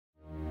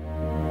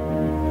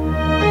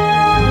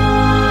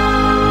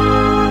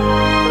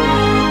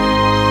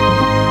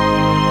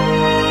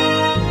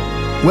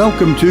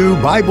Welcome to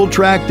Bible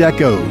Tract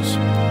Echoes.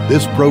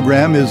 This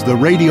program is the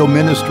radio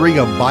ministry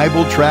of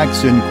Bible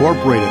Tracts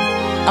Incorporated.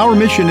 Our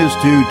mission is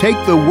to take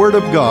the Word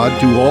of God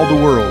to all the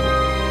world.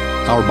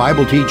 Our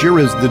Bible teacher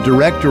is the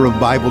director of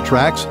Bible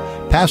Tracts,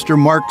 Pastor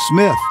Mark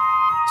Smith.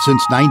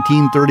 Since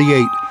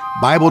 1938,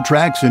 Bible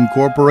Tracts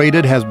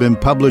Incorporated has been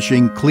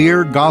publishing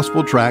clear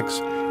gospel tracts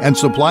and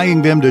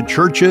supplying them to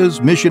churches,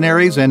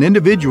 missionaries, and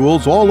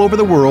individuals all over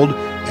the world,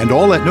 and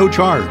all at no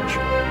charge.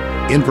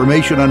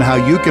 Information on how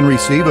you can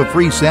receive a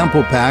free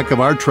sample pack of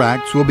our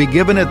tracts will be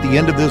given at the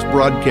end of this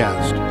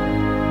broadcast.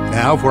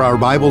 Now for our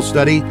Bible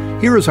study,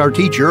 here is our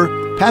teacher,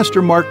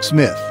 Pastor Mark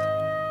Smith.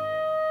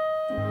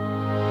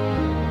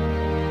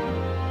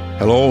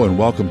 Hello and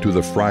welcome to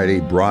the Friday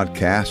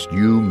broadcast.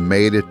 You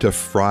made it to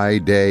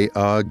Friday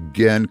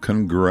again.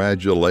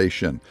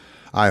 Congratulations.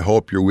 I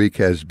hope your week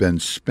has been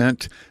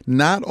spent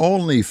not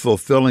only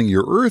fulfilling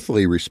your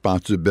earthly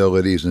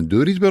responsibilities and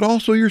duties, but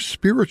also your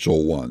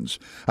spiritual ones.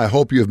 I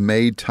hope you have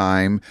made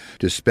time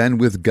to spend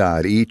with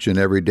God each and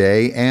every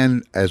day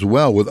and as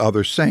well with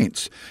other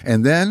saints.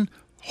 And then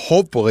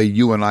hopefully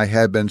you and I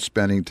have been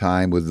spending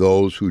time with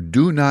those who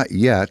do not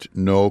yet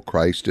know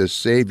Christ as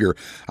Savior.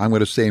 I'm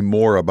going to say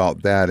more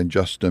about that in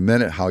just a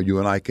minute, how you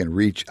and I can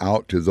reach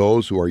out to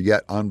those who are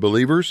yet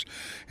unbelievers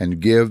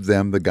and give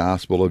them the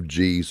gospel of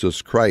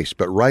Jesus Christ.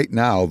 But right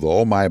now,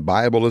 though, my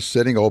Bible is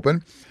sitting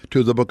open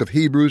to the book of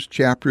Hebrews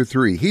chapter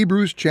 3.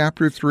 Hebrews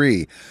chapter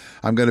 3.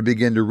 I'm going to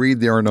begin to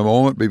read there in a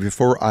moment, but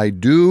before I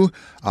do,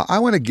 I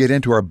want to get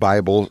into our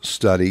Bible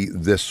study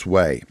this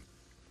way.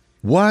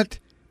 What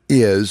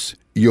is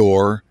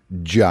your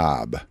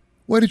job?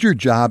 What is your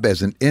job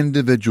as an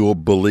individual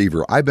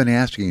believer? I've been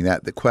asking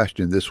the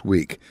question this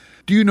week.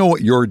 Do you know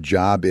what your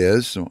job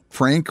is?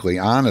 Frankly,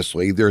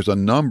 honestly, there's a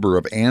number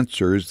of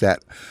answers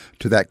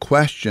to that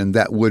question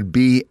that would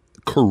be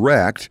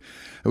correct.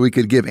 We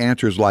could give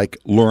answers like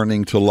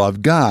learning to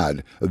love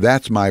God.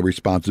 That's my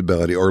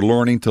responsibility. Or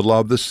learning to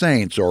love the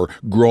saints. Or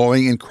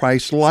growing in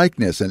Christ's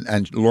likeness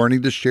and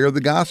learning to share the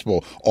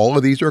gospel. All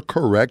of these are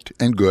correct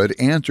and good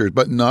answers,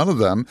 but none of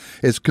them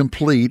is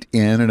complete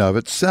in and of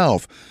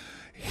itself.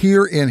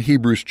 Here in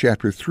Hebrews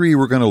chapter 3,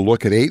 we're going to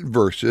look at 8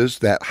 verses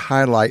that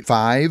highlight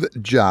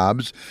 5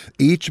 jobs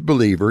each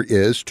believer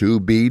is to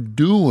be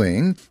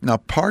doing. Now,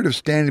 part of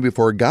standing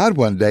before God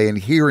one day and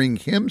hearing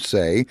Him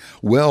say,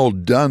 "Well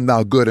done,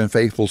 thou good and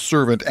faithful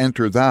servant,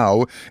 enter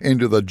thou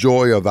into the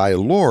joy of thy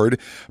Lord,"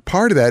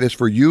 part of that is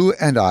for you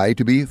and I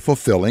to be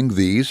fulfilling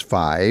these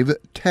 5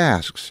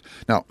 tasks.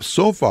 Now,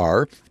 so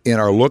far, in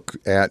our look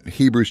at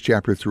Hebrews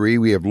chapter 3,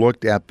 we have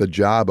looked at the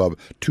job of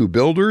 2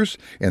 builders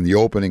in the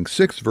opening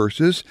 6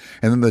 verses,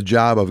 and then the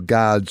job of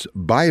God's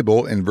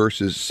Bible in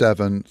verses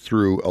 7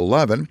 through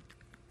 11.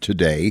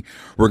 Today,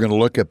 we're going to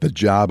look at the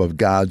job of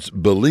God's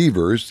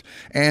believers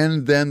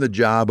and then the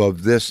job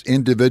of this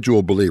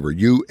individual believer,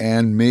 you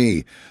and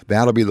me.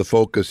 That'll be the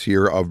focus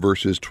here of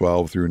verses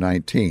 12 through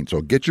 19.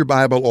 So get your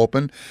Bible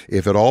open,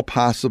 if at all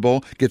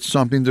possible, get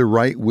something to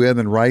write with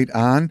and write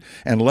on,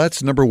 and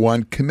let's, number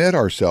 1, commit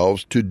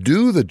ourselves to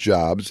do the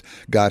jobs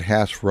God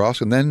has for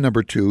us, and then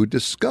number 2,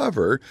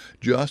 discover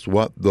just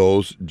what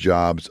those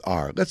jobs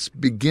are. Let's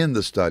begin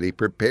the study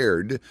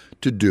prepared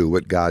to do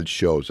what God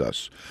shows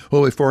us.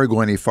 Well, before I go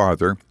any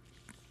farther,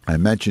 I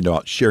mentioned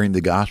about sharing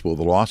the gospel with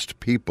the lost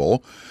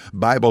people.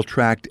 Bible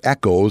Tract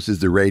Echoes is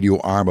the radio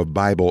arm of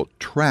Bible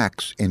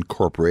Tracts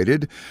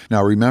Incorporated.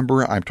 Now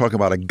remember, I'm talking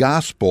about a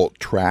gospel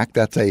tract.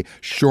 That's a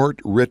short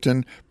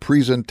written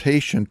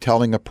presentation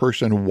telling a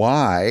person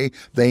why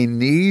they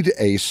need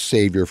a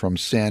Savior from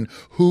sin,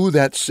 who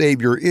that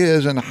Savior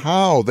is, and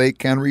how they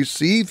can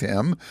receive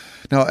Him.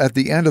 Now at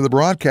the end of the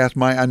broadcast,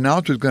 my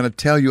announcer is going to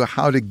tell you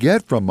how to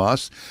get from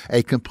us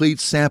a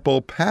complete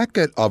sample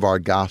packet of our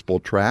gospel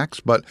tracts,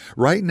 but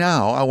right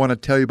now, I want to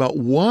tell you about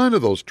one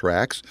of those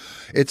tracts.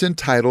 It's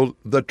entitled,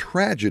 "The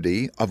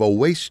Tragedy of a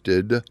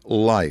Wasted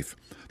Life."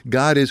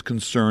 God is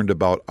concerned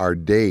about our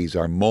days,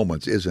 our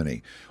moments, isn't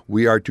He?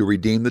 We are to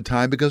redeem the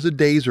time because the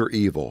days are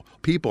evil.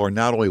 People are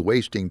not only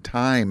wasting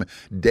time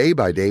day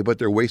by day, but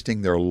they're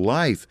wasting their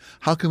life.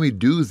 How can we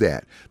do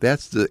that?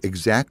 That's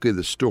exactly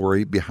the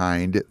story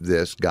behind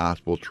this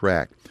gospel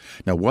tract.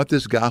 Now, what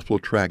this gospel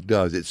tract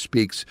does, it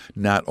speaks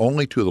not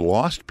only to the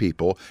lost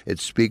people,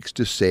 it speaks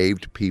to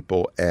saved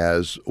people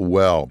as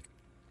well.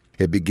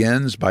 It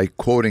begins by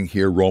quoting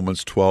here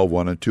Romans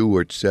 12:1 and 2,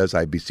 which says,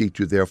 "I beseech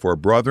you therefore,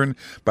 brethren,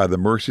 by the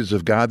mercies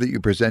of God, that you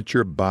present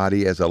your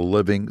body as a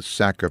living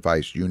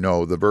sacrifice." You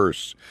know the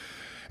verse.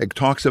 It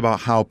talks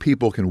about how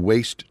people can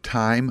waste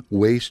time,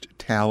 waste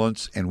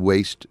talents, and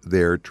waste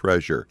their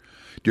treasure.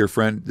 Dear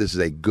friend, this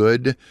is a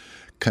good,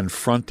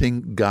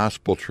 confronting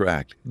gospel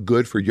tract.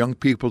 Good for young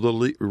people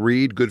to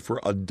read, good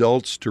for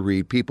adults to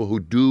read, people who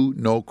do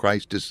know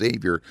Christ as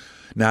Savior.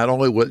 Not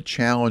only will it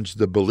challenge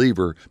the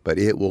believer, but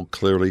it will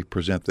clearly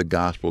present the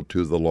gospel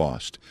to the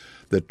lost.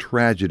 The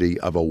tragedy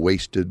of a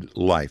wasted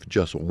life.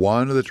 Just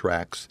one of the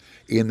tracts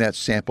in that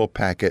sample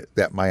packet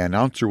that my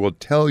announcer will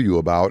tell you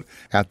about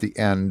at the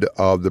end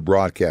of the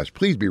broadcast.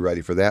 Please be ready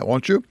for that,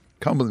 won't you?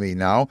 Come with me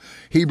now.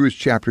 Hebrews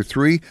chapter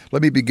 3.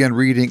 Let me begin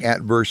reading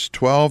at verse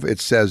 12. It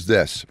says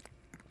this: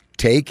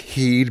 Take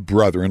heed,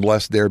 brethren,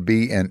 lest there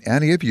be in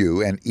any of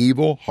you an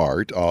evil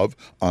heart of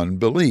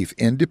unbelief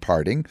in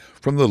departing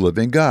from the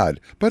living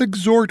God. But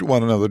exhort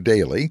one another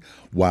daily,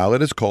 while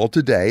it is called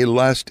today,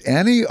 lest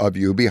any of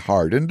you be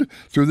hardened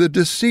through the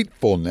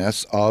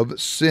deceitfulness of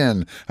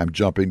sin. I'm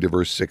jumping to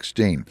verse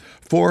 16.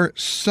 For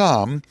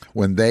some,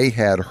 when they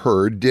had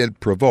heard, did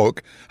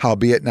provoke,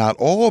 howbeit not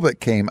all that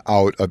came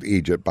out of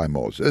Egypt by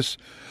Moses.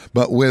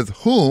 But with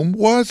whom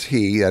was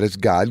he, that is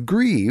God,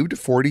 grieved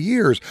 40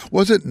 years?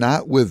 Was it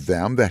not with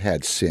them that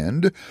had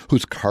sinned,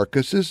 whose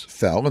carcasses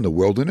fell in the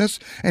wilderness?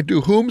 And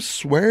to whom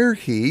sware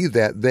he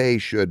that they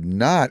should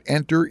not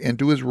enter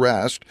into his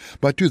rest,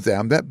 but to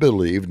them that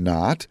believed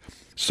not?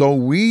 So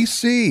we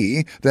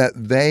see that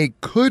they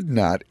could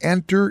not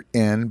enter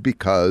in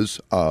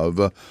because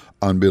of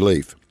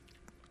unbelief.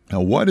 Now,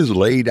 what is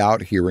laid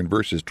out here in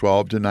verses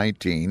 12 to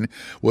 19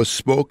 was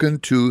spoken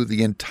to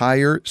the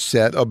entire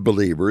set of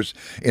believers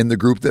in the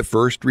group that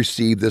first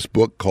received this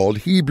book called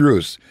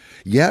Hebrews.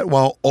 Yet,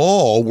 while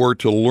all were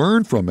to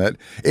learn from it,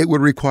 it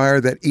would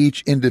require that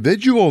each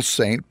individual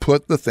saint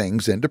put the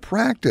things into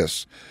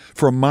practice.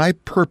 For my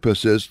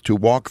purposes to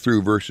walk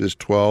through verses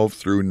 12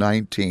 through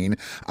 19,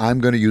 I'm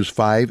going to use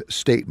 5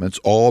 statements,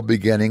 all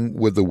beginning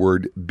with the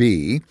word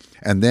be,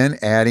 and then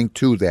adding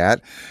to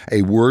that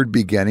a word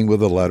beginning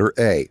with the letter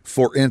A.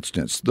 For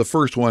instance, the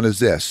first one is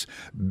this: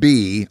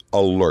 be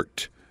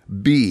alert.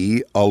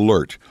 Be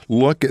alert.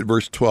 Look at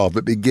verse 12.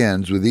 It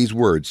begins with these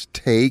words: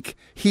 take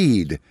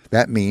heed.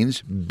 That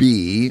means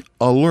be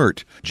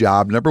alert.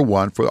 Job number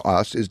 1 for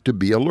us is to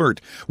be alert.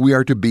 We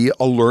are to be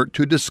alert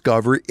to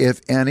discover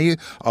if any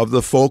of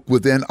the folk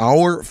within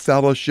our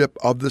fellowship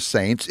of the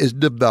saints is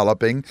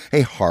developing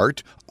a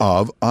heart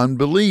of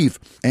unbelief.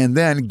 And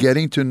then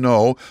getting to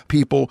know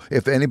people,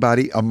 if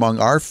anybody among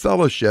our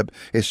fellowship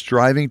is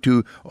striving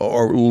to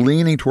or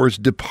leaning towards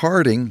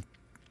departing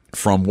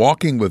from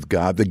walking with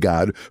God, the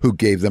God who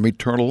gave them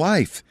eternal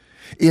life.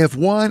 If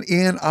one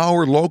in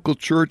our local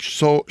church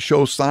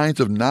shows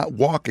signs of not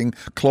walking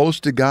close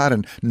to God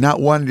and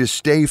not wanting to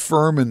stay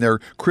firm in their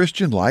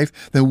Christian life,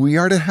 then we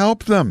are to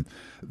help them.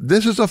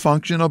 This is a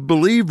function of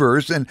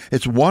believers, and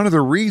it's one of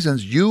the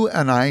reasons you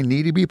and I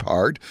need to be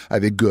part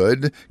of a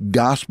good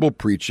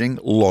gospel-preaching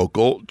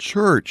local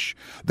church.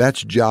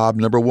 That's job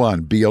number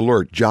 1, be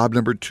alert. Job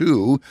number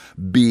 2,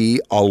 be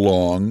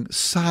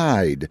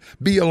alongside.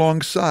 Be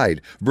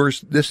alongside.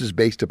 This is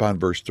based upon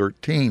verse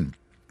 13.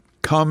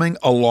 Coming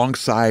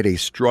alongside a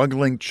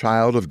struggling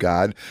child of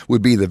God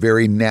would be the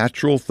very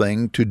natural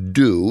thing to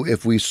do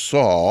if we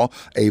saw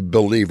a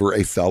believer,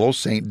 a fellow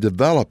saint,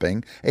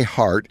 developing a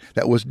heart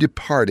that was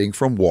departing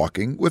from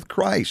walking with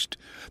Christ.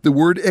 The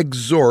word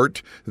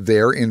exhort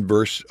there in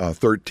verse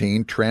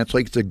 13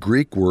 translates a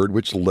Greek word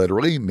which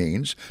literally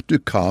means to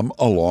come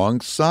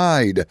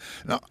alongside.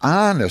 Now,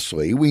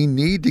 honestly, we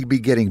need to be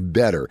getting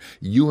better.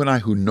 You and I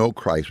who know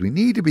Christ, we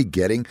need to be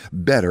getting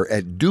better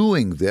at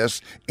doing this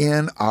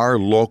in our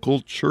local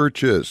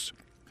churches.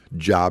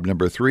 Job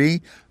number 3,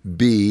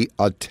 be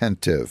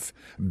attentive.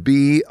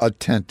 Be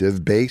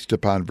attentive based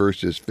upon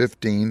verses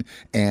 15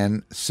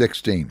 and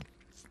 16.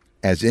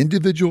 As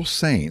individual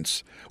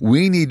saints,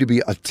 we need to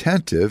be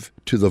attentive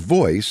to the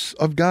voice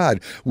of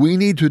God. We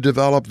need to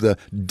develop the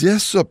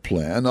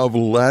discipline of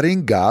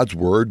letting God's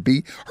word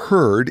be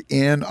heard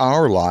in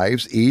our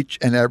lives each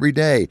and every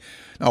day.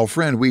 Now,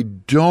 friend, we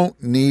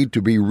don't need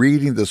to be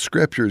reading the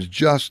scriptures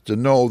just to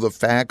know the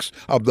facts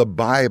of the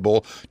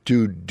Bible,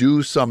 to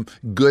do some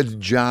good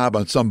job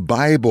on some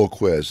Bible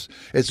quiz.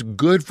 It's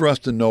good for us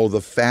to know the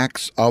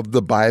facts of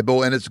the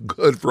Bible, and it's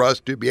good for us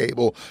to be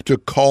able to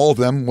call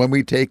them when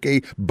we take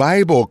a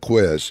Bible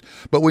quiz.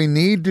 But we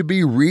need to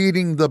be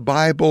reading the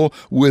Bible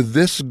with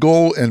this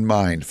goal in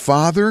mind.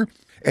 Father,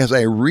 as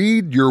I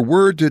read your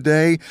word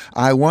today,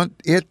 I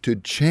want it to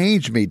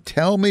change me.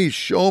 Tell me,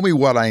 show me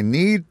what I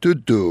need to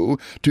do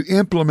to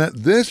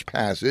implement this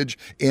passage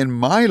in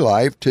my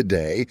life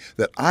today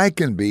that I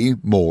can be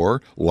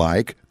more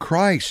like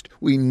Christ.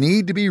 We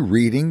need to be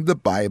reading the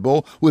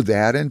Bible with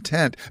that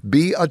intent.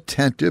 Be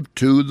attentive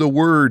to the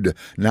word,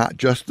 not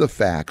just the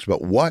facts,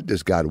 but what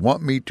does God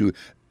want me to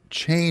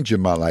change in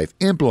my life,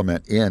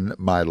 implement in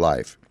my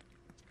life.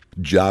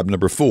 Job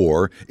number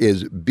 4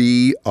 is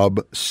be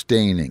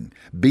abstaining.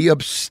 Be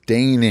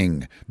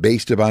abstaining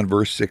based upon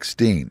verse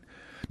 16.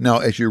 Now,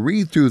 as you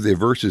read through the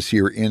verses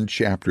here in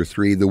chapter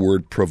 3, the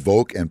word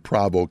provoke and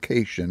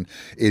provocation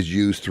is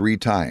used 3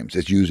 times.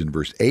 It's used in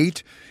verse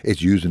 8,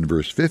 it's used in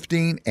verse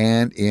 15,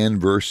 and in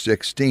verse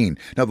 16.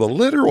 Now, the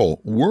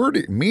literal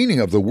word meaning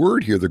of the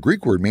word here, the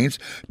Greek word, means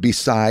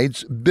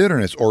besides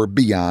bitterness or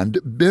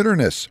beyond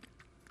bitterness.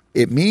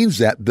 It means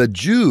that the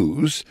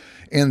Jews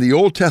in the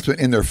Old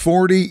Testament, in their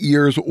 40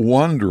 years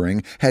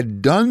wandering,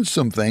 had done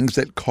some things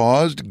that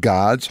caused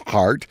God's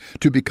heart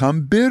to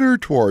become bitter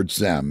towards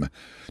them.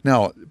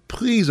 Now,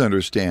 please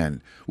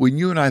understand, when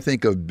you and I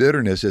think of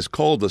bitterness, it's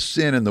called a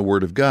sin in the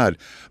Word of God,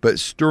 but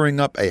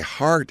stirring up a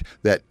heart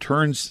that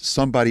turns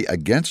somebody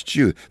against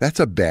you, that's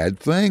a bad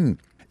thing.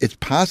 It's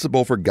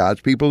possible for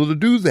God's people to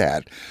do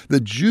that.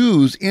 The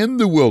Jews in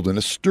the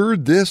wilderness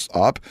stirred this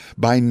up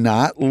by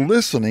not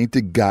listening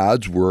to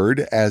God's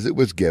word as it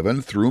was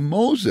given through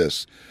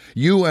Moses.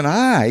 You and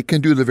I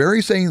can do the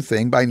very same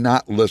thing by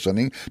not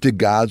listening to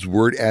God's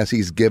word as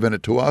he's given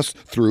it to us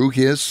through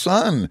his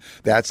Son.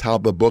 That's how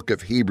the book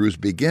of Hebrews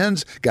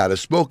begins. God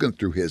has spoken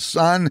through his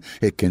Son.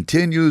 It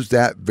continues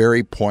that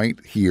very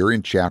point here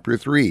in chapter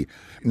 3.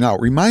 Now,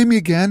 remind me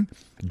again,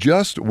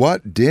 just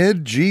what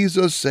did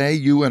Jesus say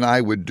you and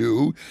I would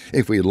do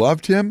if we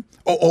loved him?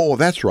 Oh,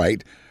 that's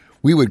right.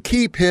 We would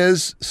keep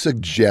his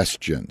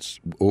suggestions.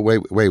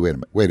 Wait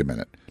a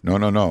minute.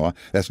 No.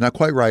 That's not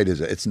quite right,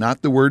 is it? It's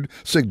not the word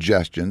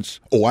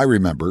suggestions. Oh, I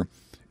remember.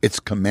 It's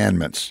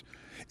commandments.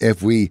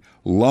 If we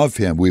love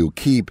him, we will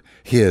keep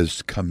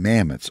his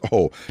commandments.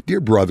 Oh, dear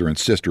brother and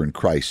sister in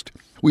Christ,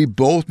 we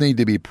both need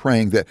to be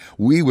praying that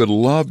we would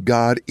love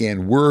God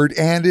in word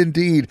and in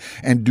deed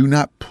and do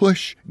not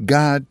push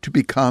God to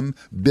become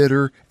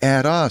bitter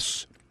at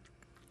us.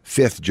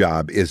 Fifth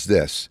job is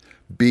this: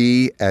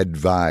 be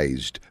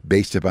advised,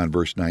 based upon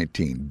verse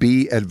 19.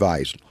 Be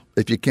advised.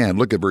 If you can,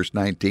 look at verse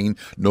 19.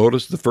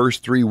 Notice the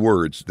first three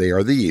words. They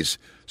are these: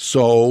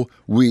 so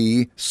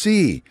we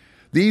see.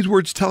 These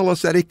words tell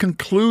us that a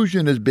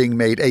conclusion is being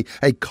made.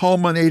 A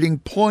culminating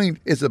point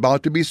is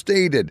about to be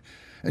stated.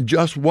 And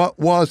just what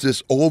was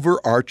this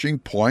overarching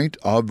point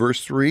of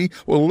verse 3?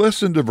 Well,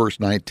 listen to verse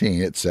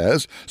 19. It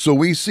says, so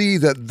we see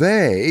that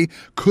they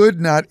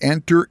could not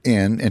enter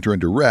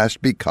into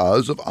rest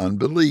because of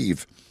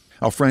unbelief.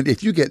 Now, friend,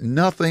 if you get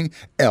nothing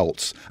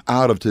else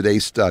out of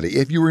today's study,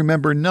 if you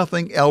remember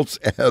nothing else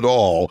at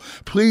all,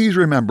 please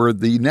remember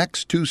the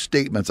next two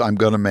statements I'm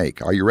going to make.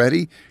 Are you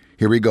ready?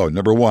 Here we go.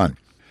 Number one,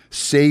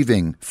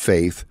 saving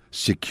faith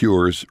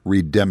secures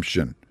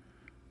redemption.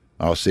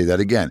 I'll say that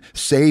again.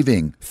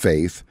 Saving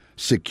faith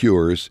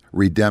secures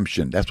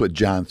redemption. That's what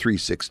John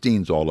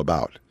 3:16 is all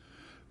about.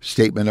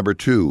 Statement number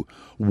two,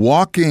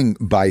 walking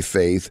by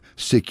faith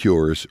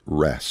secures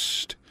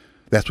rest.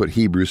 That's what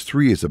Hebrews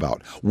 3 is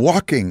about.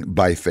 Walking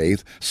by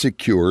faith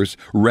secures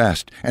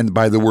rest. And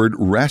by the word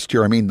rest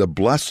here, I mean the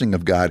blessing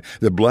of God,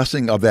 the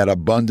blessing of that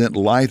abundant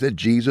life that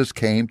Jesus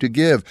came to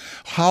give.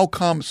 How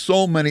come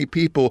so many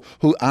people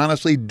who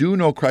honestly do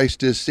know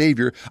Christ as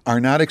Savior are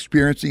not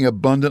experiencing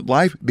abundant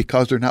life?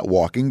 Because they're not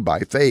walking by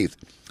faith.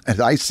 As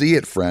I see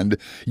it, friend,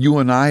 you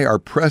and I are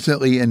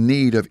presently in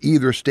need of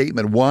either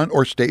statement 1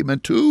 or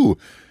statement 2.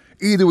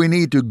 Either we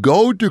need to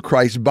go to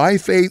Christ by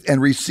faith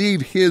and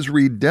receive his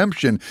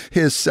redemption,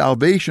 his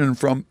salvation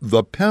from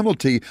the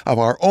penalty of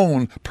our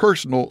own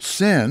personal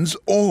sins,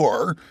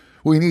 or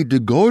we need to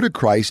go to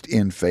Christ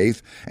in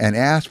faith and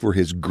ask for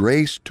his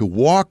grace to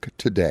walk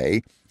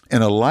today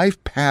in a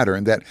life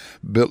pattern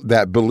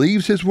that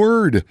believes his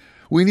word.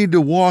 We need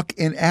to walk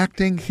in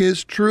acting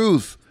his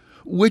truth.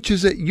 Which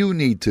is it you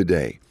need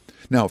today?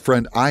 Now,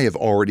 friend, I have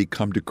already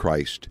come to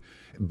Christ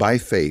by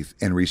faith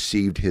and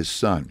received his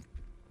Son.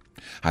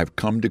 I've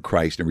come to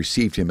Christ and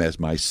received him as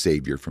my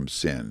Savior from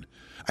sin.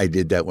 I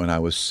did that when I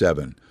was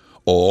 7.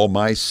 All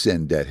my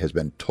sin debt has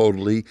been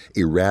totally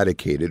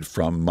eradicated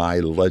from my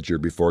ledger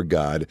before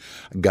God.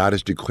 God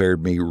has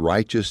declared me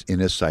righteous in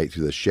his sight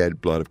through the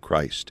shed blood of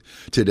Christ.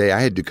 Today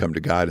I had to come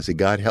to God and say,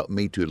 God, help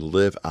me to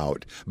live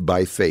out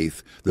by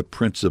faith the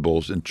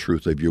principles and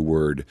truth of your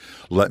word.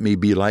 Let me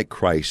be like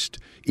Christ,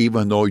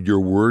 even though your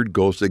word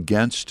goes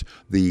against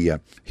the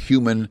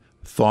human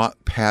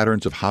thought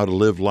patterns of how to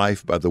live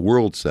life. But the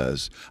world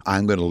says,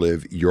 I'm going to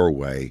live your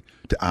way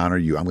to honor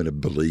you. I'm going to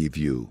believe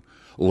you.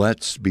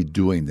 Let's be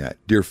doing that.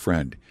 Dear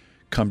friend,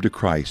 come to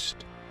Christ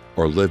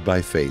or live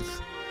by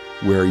faith.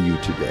 Where are you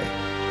today?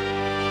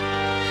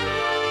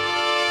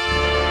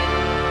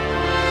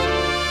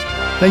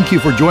 Thank you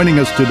for joining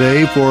us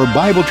today for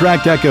Bible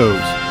Tract Echoes.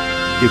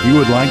 If you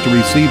would like to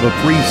receive a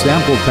free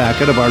sample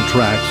packet of our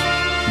tracts,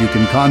 you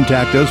can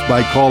contact us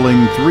by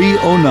calling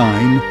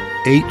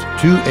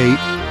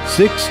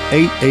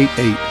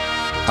 309-828-6888.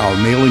 Our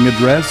mailing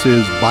address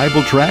is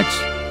Bible Tracts,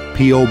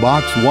 P.O.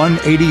 Box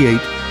 188,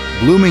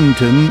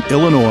 Bloomington,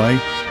 Illinois,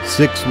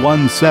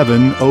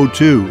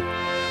 61702.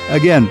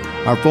 Again,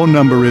 our phone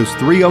number is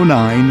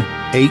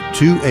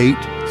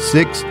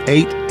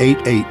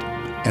 309-828-6888,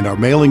 and our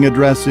mailing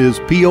address is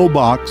P.O.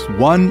 Box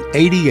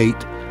 188,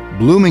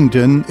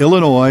 Bloomington,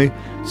 Illinois,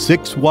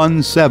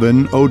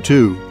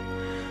 61702.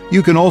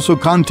 You can also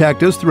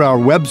contact us through our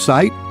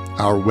website.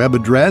 Our web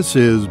address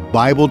is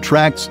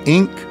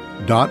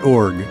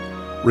BibleTractsInc.org.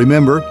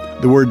 Remember,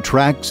 the word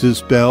tracts is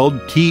spelled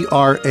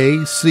Tracts.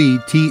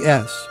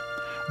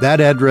 That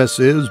address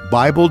is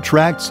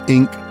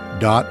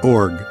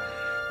BibleTractsInc.org.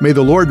 May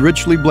the Lord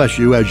richly bless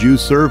you as you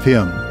serve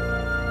him.